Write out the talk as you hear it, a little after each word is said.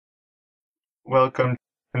welcome.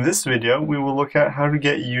 In this video, we will look at how to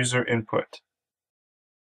get user input.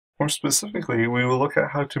 More specifically, we will look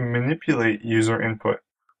at how to manipulate user input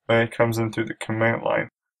when it comes in through the command line,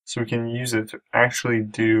 so we can use it to actually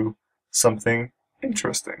do something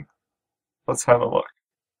interesting. Let's have a look.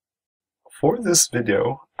 For this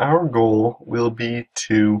video, our goal will be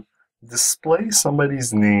to display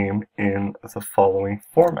somebody's name in the following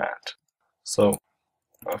format. So,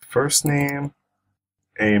 a first name,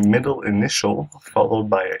 a middle initial followed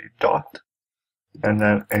by a dot, and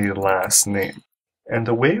then a last name. And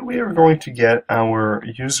the way we are going to get our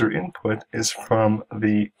user input is from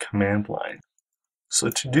the command line. So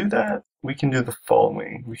to do that, we can do the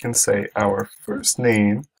following. We can say our first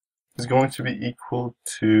name is going to be equal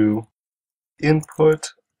to input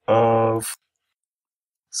of,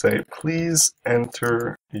 say, please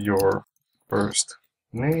enter your first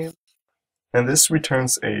name. And this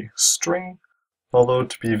returns a string. Although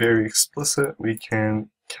to be very explicit, we can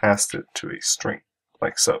cast it to a string,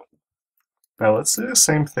 like so. Now let's do the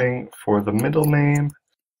same thing for the middle name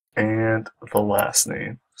and the last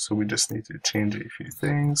name. So we just need to change a few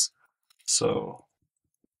things. So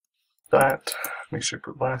that, make sure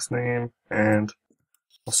you put last name, and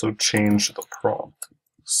also change the prompt.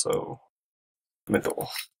 So middle.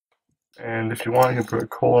 And if you want, you can put a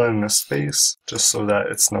colon and a space, just so that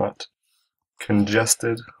it's not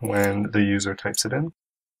congested when the user types it in.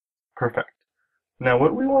 Perfect. Now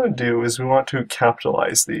what we want to do is we want to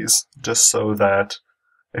capitalize these, just so that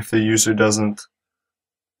if the user doesn't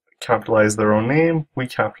capitalize their own name, we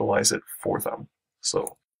capitalize it for them.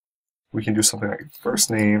 So we can do something like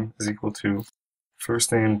first name is equal to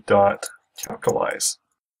first name dot capitalize.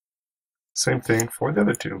 Same thing for the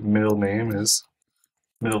other two. Middle name is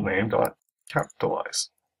middle name dot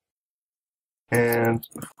capitalize. And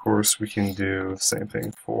of course we can do the same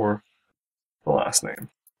thing for the last name,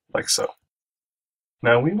 like so.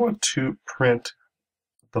 Now we want to print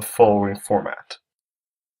the following format.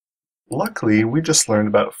 Luckily, we just learned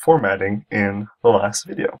about formatting in the last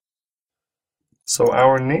video. So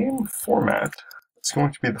our name format is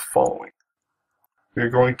going to be the following. We're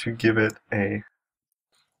going to give it a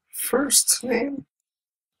first name,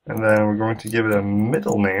 and then we're going to give it a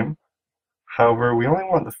middle name. However, we only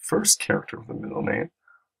want the first character of the middle name,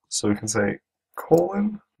 so we can say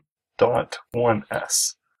colon dot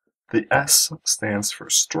 1s. The S stands for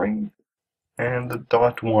string, and the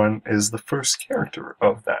dot 1 is the first character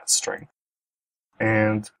of that string.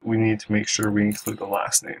 And we need to make sure we include the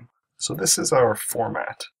last name. So this is our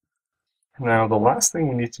format. Now the last thing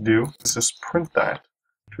we need to do is just print that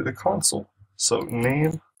to the console. So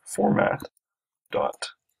name format dot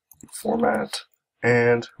format,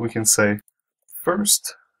 and we can say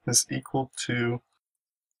first is equal to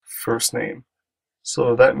first name.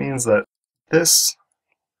 So that means that this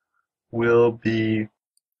will be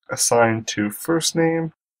assigned to first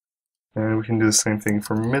name, and we can do the same thing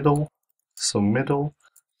for middle. So middle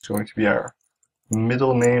is going to be our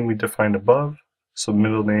middle name we defined above. So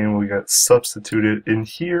middle name will get substituted in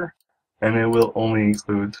here, and it will only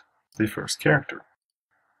include the first character.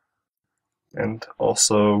 And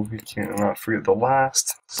also we cannot forget the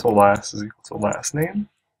last, so last is equal to last name,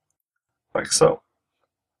 like so.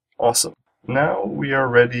 Awesome. Now we are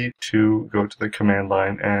ready to go to the command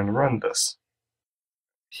line and run this.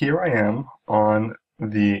 Here I am on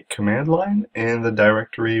the command line in the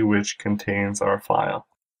directory which contains our file.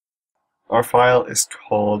 Our file is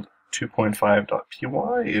called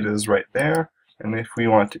 2.5.py. It is right there, and if we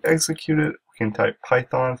want to execute it, we can type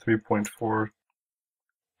Python 3.4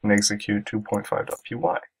 and execute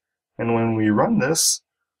 2.5.py. And when we run this,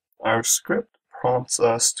 our script prompts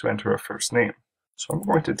us to enter a first name. So I'm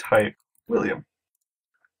going to type William.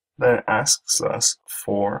 Then it asks us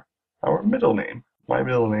for our middle name. My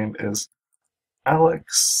middle name is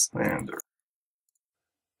Alexander.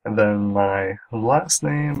 And then my last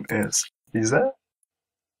name is Bizet.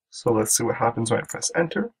 So let's see what happens when I press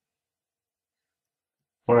enter.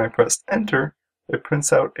 When I press enter, it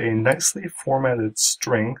prints out a nicely formatted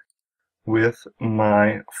string with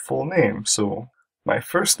my full name. So my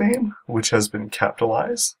first name, which has been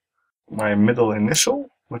capitalized, my middle initial,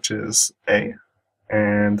 which is A,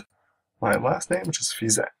 and my last name, which is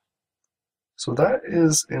Fizet. So that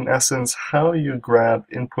is, in essence, how you grab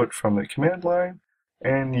input from the command line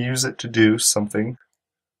and use it to do something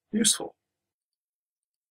useful.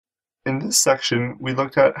 In this section, we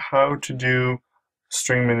looked at how to do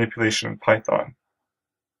string manipulation in Python.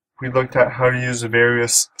 We looked at how to use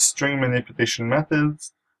various string manipulation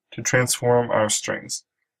methods to transform our strings,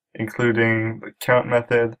 including the count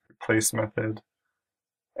method, replace method,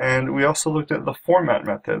 and we also looked at the format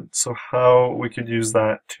method, so how we could use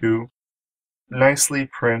that to nicely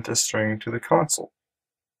print a string to the console.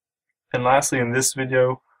 And lastly, in this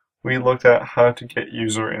video, we looked at how to get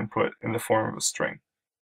user input in the form of a string.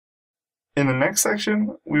 In the next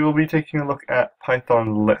section, we will be taking a look at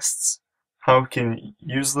Python lists, how we can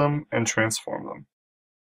use them and transform them.